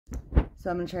So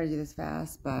I'm going to try to do this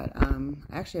fast, but I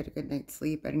actually had a good night's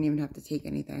sleep. I didn't even have to take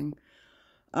anything.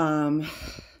 Because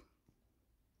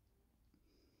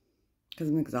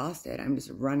I'm exhausted. I'm just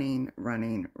running.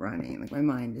 Like, my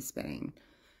mind is spinning.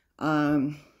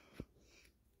 Actually,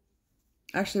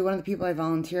 one of the people I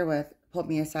volunteer with pulled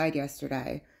me aside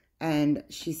yesterday, and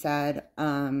she said,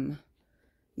 you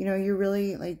know, you're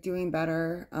really, like, doing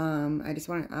better.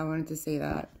 I wanted to say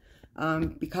that,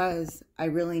 because I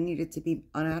really needed to be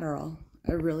on Adderall.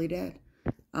 I really did.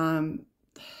 But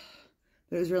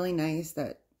it was really nice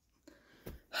that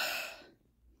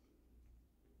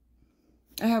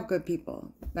I have good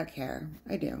people that care.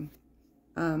 I do.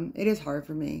 It is hard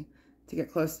for me to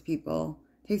get close to people.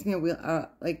 It takes me a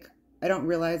while, like, I don't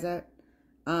realize it,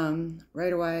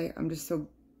 right away. I'm just so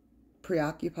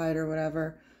preoccupied or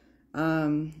whatever,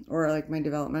 or like my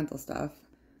developmental stuff.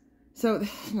 So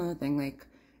this is another thing, like,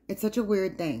 it's such a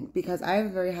weird thing because I have a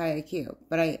very high IQ,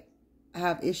 but I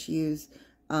have issues,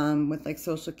 with like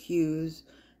social cues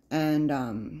and,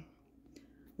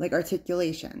 like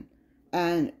articulation.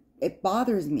 And it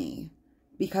bothers me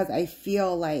because I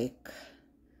feel like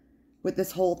with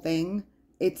this whole thing,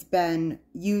 it's been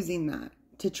using that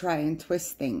to try and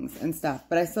twist things and stuff.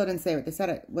 But I still didn't say what they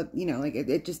said. You know, like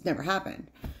it just never happened.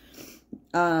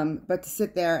 But to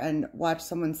sit there and watch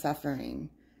someone suffering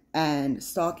and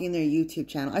stalking their YouTube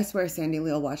channel. I swear Sandy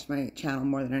Leal watched my channel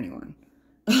more than anyone.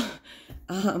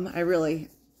 I really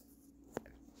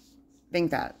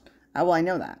think that. Well, I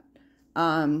know that.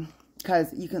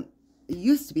 Because you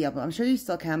used to be able, I'm sure you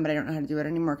still can, but I don't know how to do it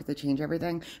anymore because they change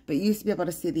everything. But you used to be able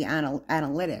to see the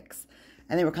analytics,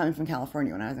 and they were coming from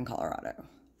California when I was in Colorado.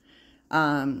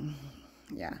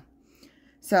 Yeah.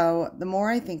 So the more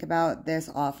I think about this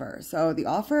offer, so the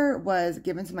offer was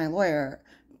given to my lawyer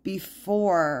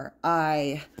before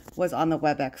I was on the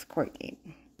WebEx court date,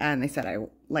 and they said I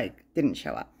didn't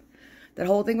show up. That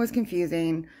whole thing was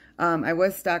confusing. I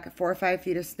was stuck at 4 or 5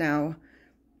 feet of snow,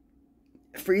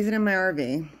 freezing in my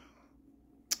RV.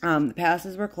 The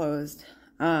passes were closed.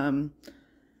 There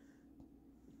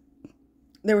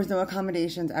was no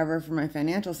accommodations ever for my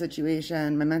financial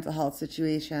situation, my mental health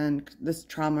situation, this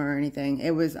trauma or anything.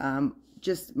 It was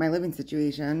just my living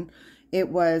situation. It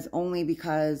was only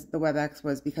because the WebEx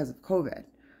was because of COVID.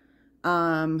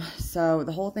 So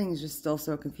the whole thing is just still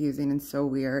so confusing and so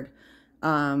weird.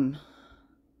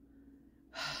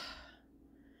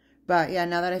 But yeah,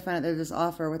 now that I find out there's this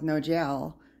offer with no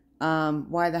jail,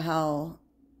 why the hell?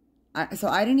 So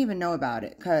I didn't even know about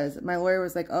it because my lawyer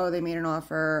was like, oh, they made an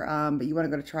offer, but you want to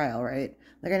go to trial, right?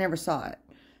 Like, I never saw it.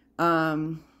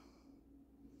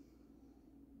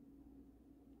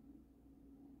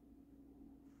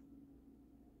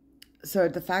 So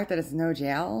the fact that it's no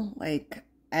jail, like,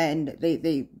 and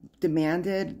they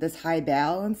demanded this high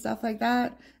bail and stuff like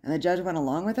that, and the judge went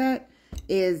along with it,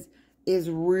 is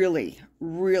really,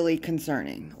 really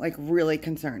concerning. Like, really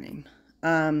concerning.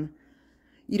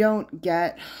 You don't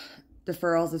get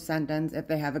deferrals of sentence if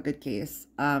they have a good case,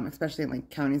 especially in like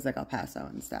counties like El Paso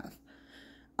and stuff.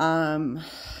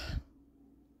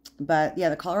 But yeah,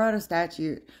 the Colorado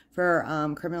statute for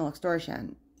criminal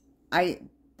extortion,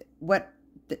 what's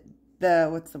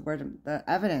the word? The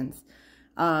evidence,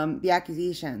 the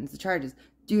accusations, the charges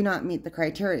do not meet the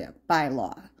criteria by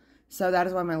law. So that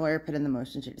is why my lawyer put in the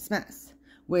motion to dismiss,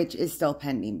 which is still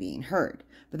pending being heard.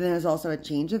 But then there's also a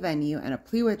change of venue and a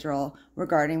plea withdrawal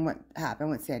regarding what happened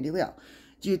with Sandy Leal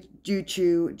due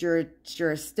to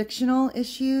jurisdictional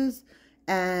issues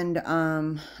and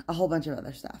a whole bunch of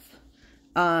other stuff.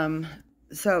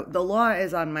 So the law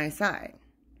is on my side.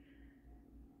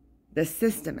 The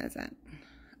system isn't.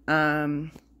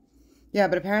 Yeah,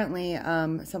 but apparently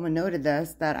someone noted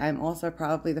this, that I'm also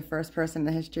probably the first person in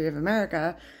the history of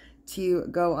America to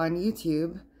go on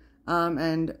YouTube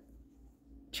and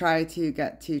try to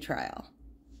get to trial.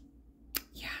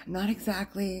 Yeah, not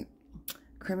exactly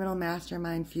criminal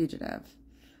mastermind fugitive.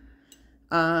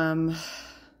 So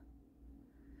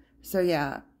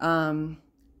yeah,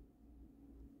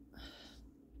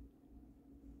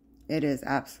 it is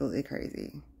absolutely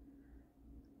crazy.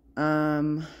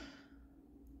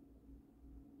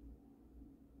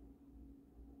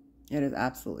 It is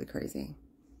absolutely crazy.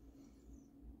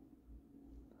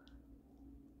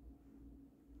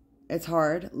 It's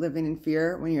hard living in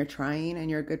fear when you're trying and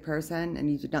you're a good person and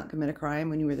you did not commit a crime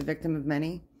when you were the victim of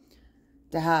many.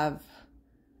 To have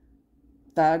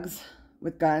thugs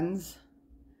with guns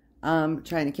trying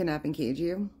to kidnap and cage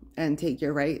you and take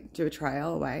your right to a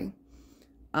trial away.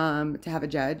 To have a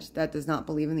judge that does not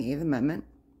believe in the 8th Amendment.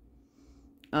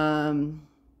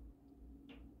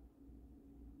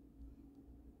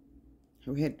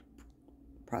 Who had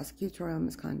prosecutorial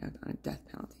misconduct on a death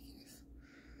penalty case.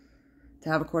 to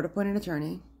have a court-appointed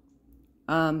attorney.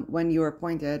 When you are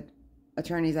appointed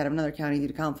attorneys out of another county due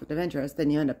to conflict of interest, then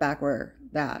you end up back where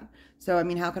that. So, I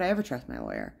mean, how could I ever trust my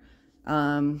lawyer?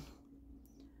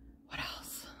 What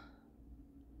else?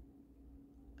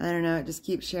 I don't know. Just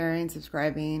keep sharing,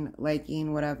 subscribing,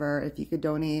 liking, whatever. If you could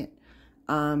donate,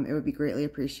 it would be greatly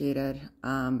appreciated.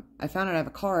 I found out I have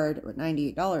a card with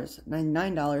 $98,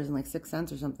 $99 and like 6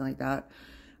 cents or something like that.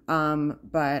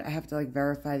 But I have to like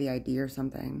verify the ID or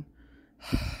something.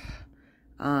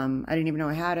 I didn't even know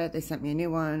I had it. They sent me a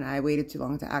new one. I waited too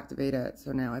long to activate it.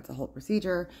 So now it's a whole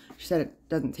procedure. She said it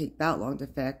doesn't take that long to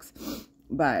fix,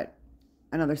 but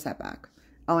another setback.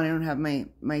 Oh, and I don't have my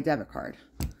debit card.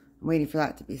 I'm waiting for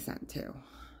that to be sent too.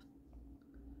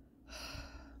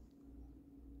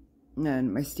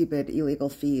 And my stupid illegal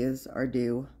fees are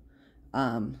due,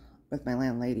 with my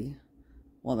landlady.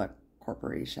 Well, the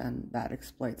corporation that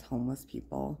exploits homeless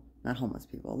people, not homeless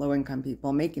people, low-income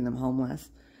people, making them homeless,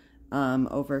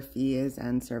 over fees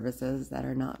and services that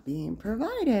are not being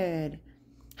provided.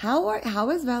 How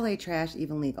is valet trash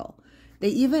even legal? They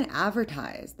even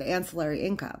advertise the ancillary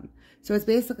income. So it's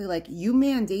basically like, you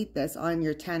mandate this on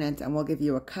your tenant and we'll give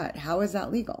you a cut. How is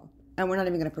that legal? And we're not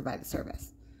even going to provide the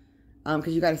service.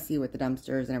 Because you got to see with the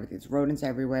dumpsters and everything. There's rodents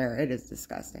everywhere. It is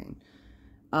disgusting.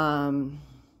 But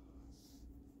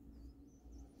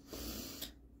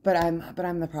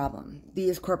I'm the problem.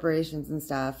 These corporations and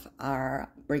stuff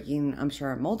are breaking, I'm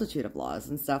sure, a multitude of laws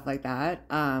and stuff like that,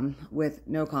 with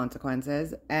no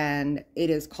consequences. And it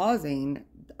is causing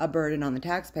a burden on the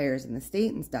taxpayers in the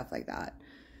state and stuff like that.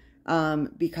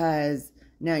 Because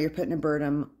now you're putting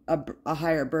a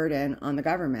higher burden on the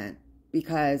government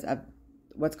because of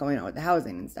what's going on with the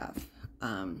housing and stuff.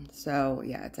 So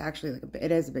yeah, it's actually like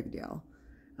it is a big deal.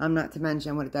 Not to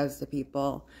mention what it does to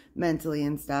people mentally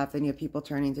and stuff. And you have people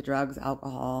turning to drugs,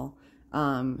 alcohol,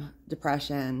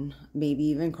 depression, maybe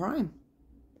even crime.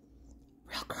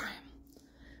 Real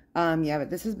crime. Yeah, but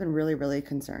this has been really, really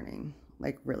concerning.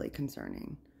 Like, really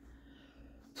concerning.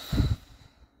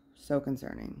 So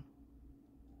concerning.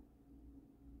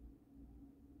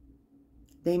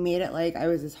 They made it like I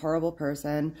was this horrible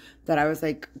person, that I was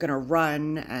like gonna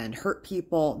run and hurt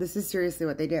people. This is seriously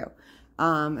what they do.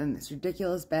 And this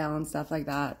ridiculous bail and stuff like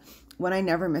that. When I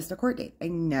never missed a court date. I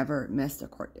never missed a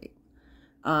court date.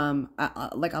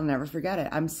 Like, I'll never forget it.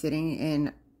 I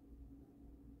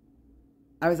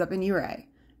was up in Uray,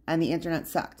 and the internet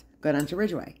sucked. Go down to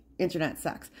Ridgeway. Internet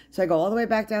sucks. So I go all the way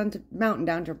back down to Mountain,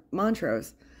 down to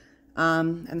Montrose.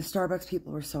 And the Starbucks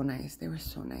people were so nice. They were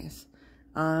so nice.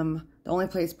 The only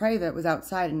place private was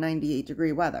outside in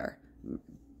 98-degree weather.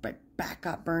 My back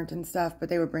got burnt and stuff, but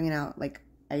they were bringing out, like,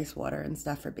 ice water and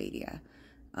stuff for Badia.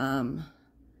 But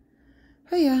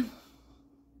yeah.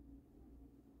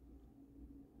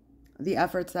 The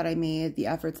efforts that I made, the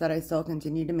efforts that I still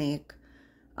continue to make.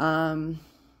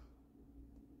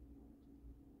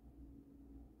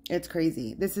 It's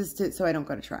crazy. This is so I don't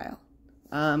go to trial.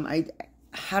 How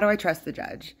do I trust the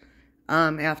judge,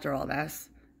 after all this?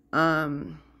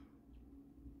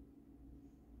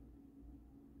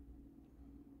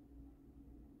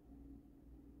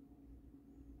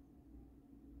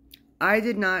 I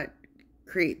did not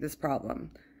create this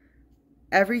problem.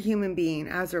 Every human being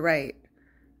has a right,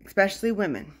 especially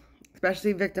women,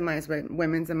 especially victimized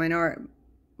women and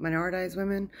minoritized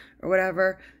women or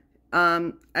whatever.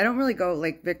 I don't really go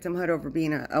like victimhood over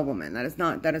being a woman. That is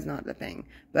not the thing.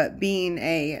 But being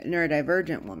a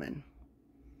neurodivergent woman,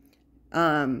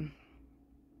 and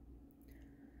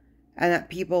that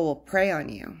people will prey on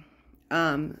you.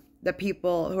 The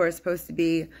people who are supposed to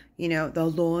be, you know, the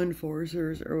law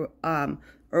enforcers or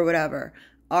whatever,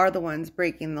 are the ones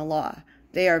breaking the law.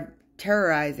 They are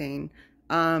terrorizing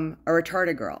a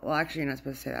retarded girl. Well, actually, you're not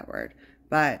supposed to say that word,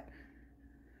 but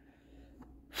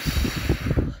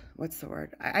what's the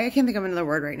word? I can't think of another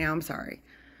word right now. I'm sorry,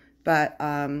 but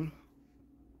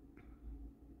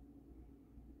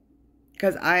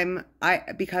because I am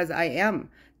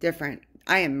different.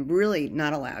 I am really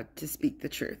not allowed to speak the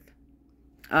truth.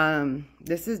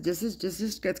 This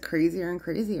just gets crazier and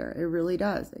crazier. It really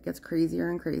does. It gets crazier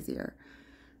and crazier.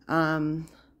 Some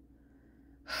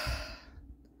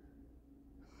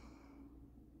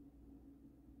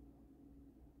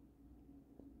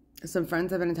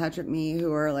friends have been in touch with me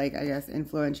who are like, I guess,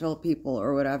 influential people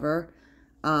or whatever.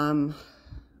 I've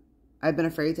been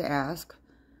afraid to ask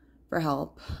for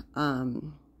help.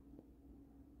 And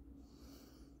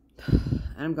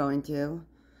I'm going to.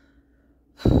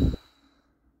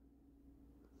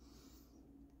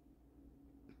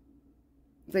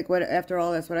 It's like, what, after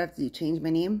all this, what I have to do? Change my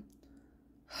name?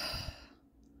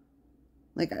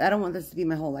 Like, I don't want this to be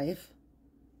my whole life.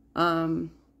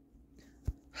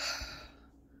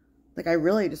 like, I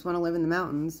really just want to live in the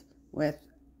mountains with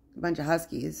a bunch of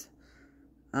huskies.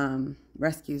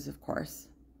 Rescues, of course.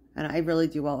 And I really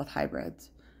do well with hybrids.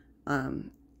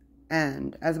 And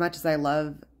as much as I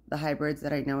love the hybrids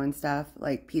that I know and stuff,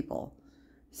 like, people,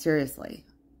 seriously,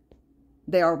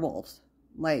 they are wolves.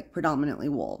 Like, predominantly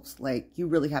wolves. Like, you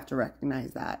really have to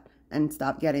recognize that and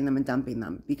stop getting them and dumping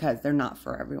them, because they're not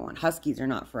for everyone. Huskies are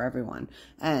not for everyone.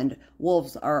 And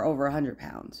wolves are over 100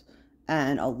 pounds.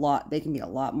 And they can be a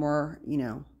lot more, you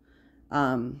know,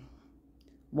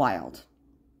 wild.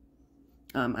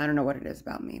 I don't know what it is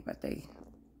about me, but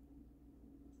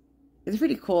it's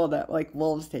pretty cool that, like,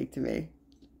 wolves take to me.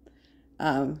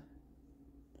 They're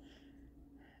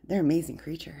amazing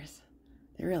creatures.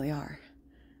 They really are.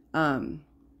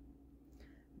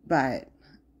 But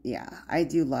yeah, I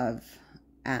do love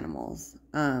animals.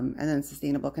 And then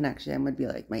sustainable connection would be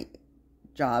like my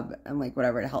job and like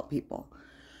whatever to help people.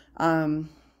 And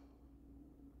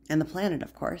the planet,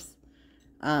 of course.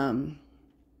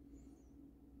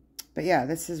 But yeah,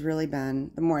 this has really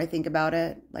been, the more I think about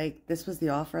it, like, this was the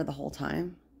offer the whole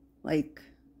time. Like,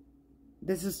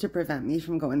 this is to prevent me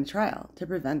from going to trial, to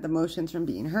prevent the motions from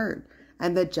being heard.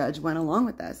 And the judge went along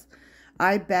with this.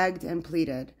 I begged and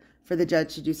pleaded for the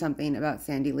judge to do something about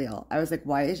Sandy Leal. I was like,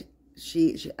 why is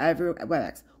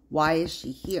why is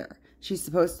she here? She's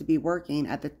supposed to be working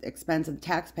at the expense of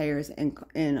taxpayers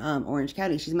in Orange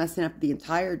County. She's messing up the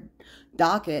entire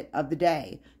docket of the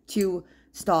day to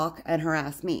stalk and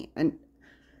harass me. And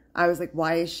I was like,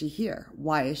 why is she here?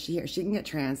 Why is she here? She can get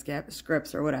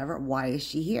transcripts or whatever. Why is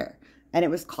she here? And it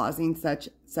was causing such,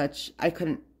 I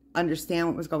couldn't understand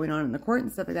what was going on in the court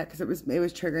and stuff like that, because it was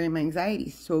triggering my anxiety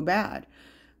so bad.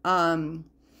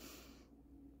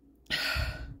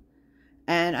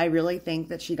 And I really think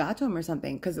that she got to him or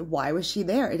something, because why was she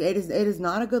there? It is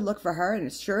not a good look for her, and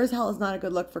it sure as hell is not a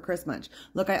good look for Chris Munch.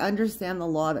 Look, I understand the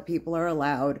law that people are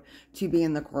allowed to be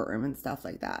in the courtroom and stuff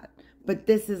like that, but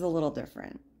this is a little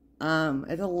different.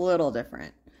 It's a little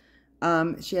different.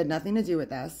 She had nothing to do with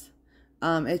this.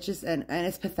 It's just, and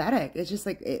it's pathetic. It's just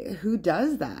like, who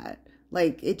does that?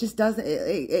 Like, it just doesn't,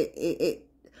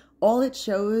 all it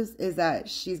shows is that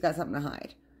she's got something to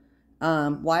hide.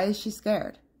 Why is she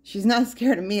scared? She's not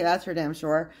scared of me, that's for damn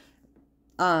sure.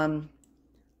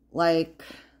 Like,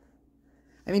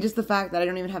 I mean, just the fact that I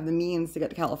don't even have the means to get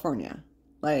to California.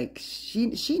 Like,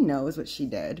 she knows what she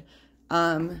did.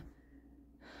 And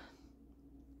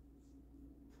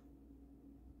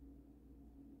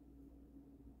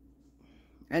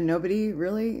nobody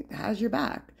really has your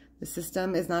back. The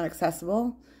system is not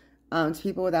accessible to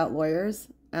people without lawyers,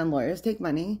 and lawyers take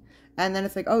money. And then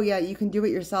it's like, oh yeah, you can do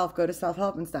it yourself, go to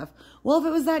self-help and stuff. Well, if it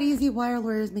was that easy, why are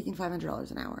lawyers making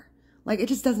 $500 an hour? Like, it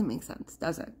just doesn't make sense,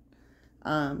 does it?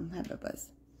 Have a buzz.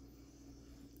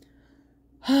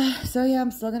 So yeah,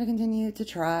 I'm still going to continue to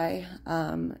try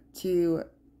to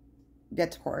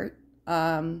get to court.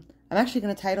 I'm actually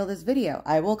going to title this video,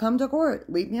 I will come to court.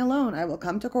 Leave me alone. I will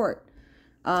come to court.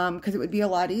 Because it would be a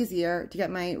lot easier to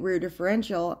get my rear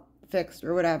differential fixed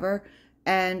or whatever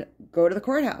and go to the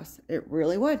courthouse. It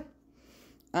really would.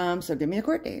 So give me a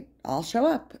court date. I'll show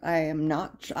up.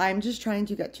 I'm just trying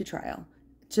to get to trial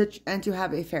and to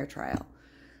have a fair trial.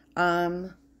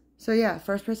 So yeah,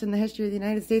 first person in the history of the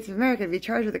United States of America to be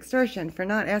charged with extortion for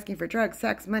not asking for drugs,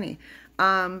 sex, money,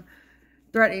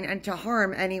 threatening and to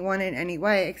harm anyone in any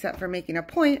way except for making a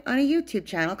point on a YouTube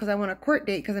channel because I want a court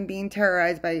date because I'm being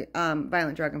terrorized by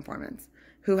violent drug informants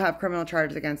who have criminal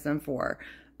charges against them for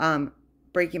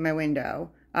breaking my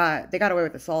window. They got away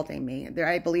with assaulting me.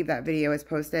 I believe that video is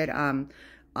posted I'm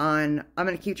going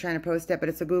to keep trying to post it, but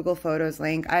it's a Google Photos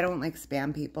link. I don't like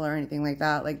spam people or anything like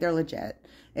that. Like, they're legit.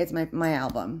 It's my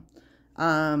album.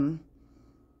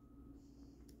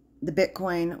 The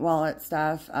Bitcoin wallet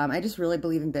stuff. I just really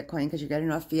believe in Bitcoin because you're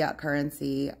getting off fiat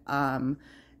currency. And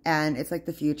it's like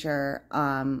the future.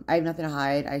 I have nothing to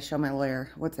hide. I show my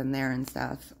lawyer what's in there and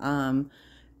stuff.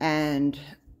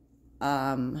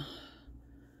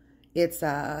 It's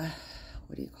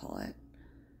what do you call it?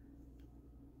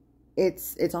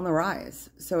 It's on the rise.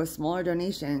 So a smaller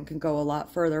donation can go a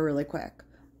lot further really quick.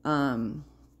 What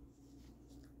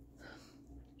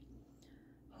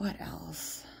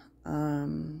else?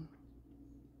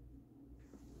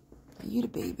 You the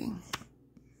baby.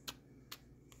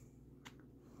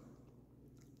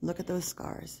 Look at those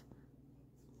scars.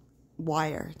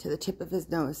 Wire to the tip of his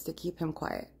nose to keep him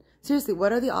quiet. Seriously,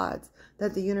 what are the odds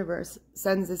that the universe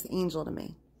sends this angel to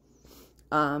me?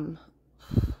 Bad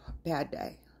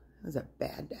day. It was a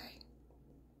bad day.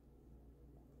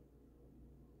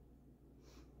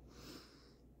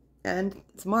 And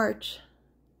it's March.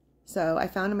 So I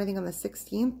found him, I think, on the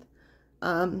 16th.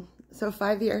 So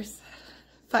 5 years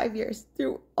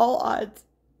through all odds.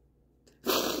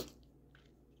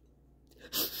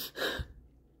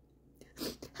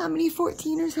 How many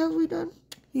 14ers have we done?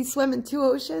 He's swimming 2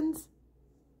 oceans.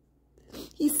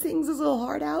 He sings his little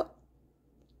heart out.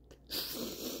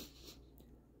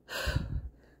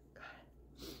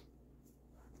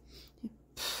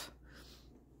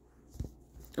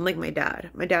 And like my dad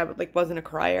like wasn't a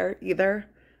crier either,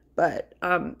 but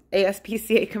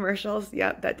ASPCA commercials,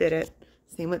 yep, that did it.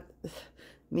 Same with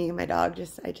me and my dog.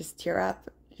 I just tear up.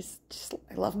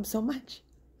 I love him so much.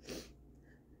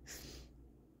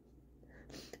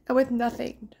 And with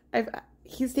nothing,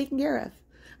 he's taken care of.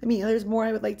 I mean, there's more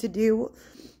I would like to do,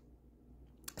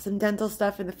 some dental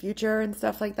stuff in the future and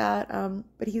stuff like that.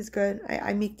 But he's good.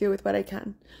 I make do with what I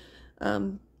can.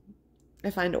 I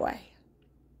find a way.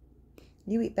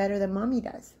 You eat better than mommy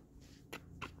does.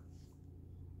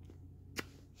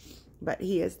 But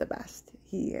he is the best.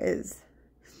 He is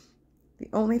the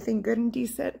only thing good and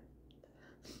decent.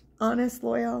 Honest,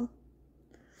 loyal.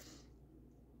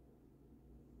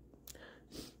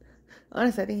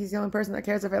 Honestly, I think he's the only person that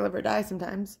cares if I live or die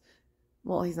sometimes.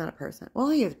 Well, he's not a person. Well,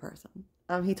 he is a person.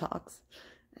 He talks.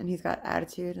 And he's got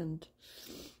attitude. And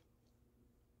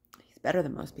he's better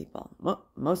than most people.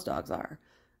 Most dogs are.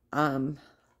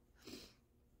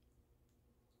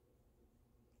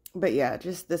 But yeah,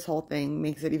 just this whole thing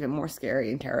makes it even more scary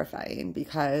and terrifying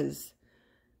because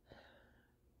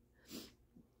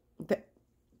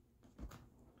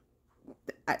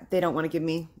they don't want to give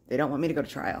me, they don't want me to go to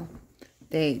trial.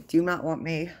 They do not want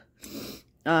me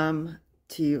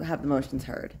to have the motions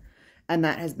heard. And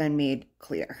that has been made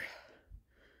clear.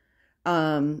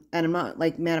 And I'm not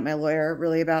like mad at my lawyer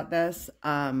really about this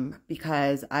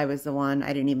because I was the one,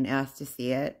 I didn't even ask to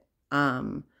see it.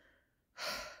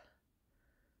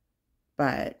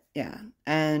 But yeah,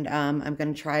 and I'm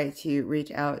going to try to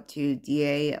reach out to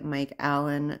DA Mike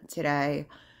Allen today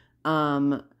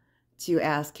to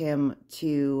ask him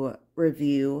to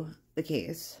review the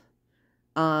case.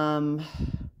 And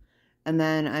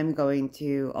then I'm going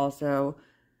to also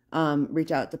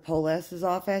reach out to Polis's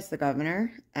office, the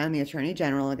governor, and the attorney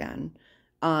general again.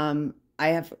 Look,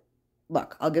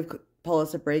 I'll give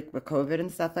Polis a break with COVID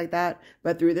and stuff like that,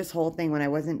 but through this whole thing when I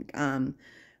wasn't,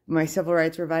 my civil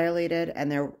rights were violated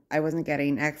and I wasn't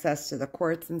getting access to the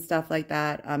courts and stuff like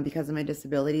that because of my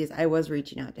disabilities, I was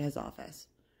reaching out to his office.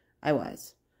 I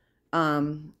was.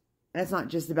 And it's not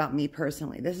just about me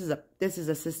personally. This is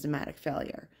a systematic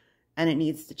failure, and it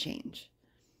needs to change.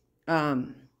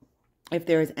 If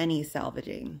there is any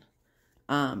salvaging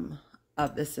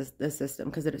of this system,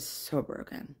 because it is so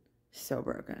broken,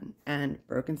 and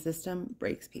broken system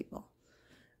breaks people.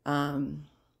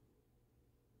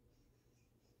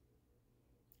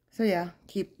 So yeah,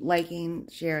 keep liking,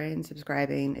 sharing,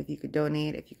 subscribing. If you could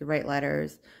donate, if you could write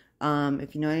letters,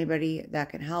 if you know anybody that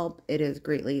can help, it is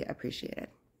greatly appreciated.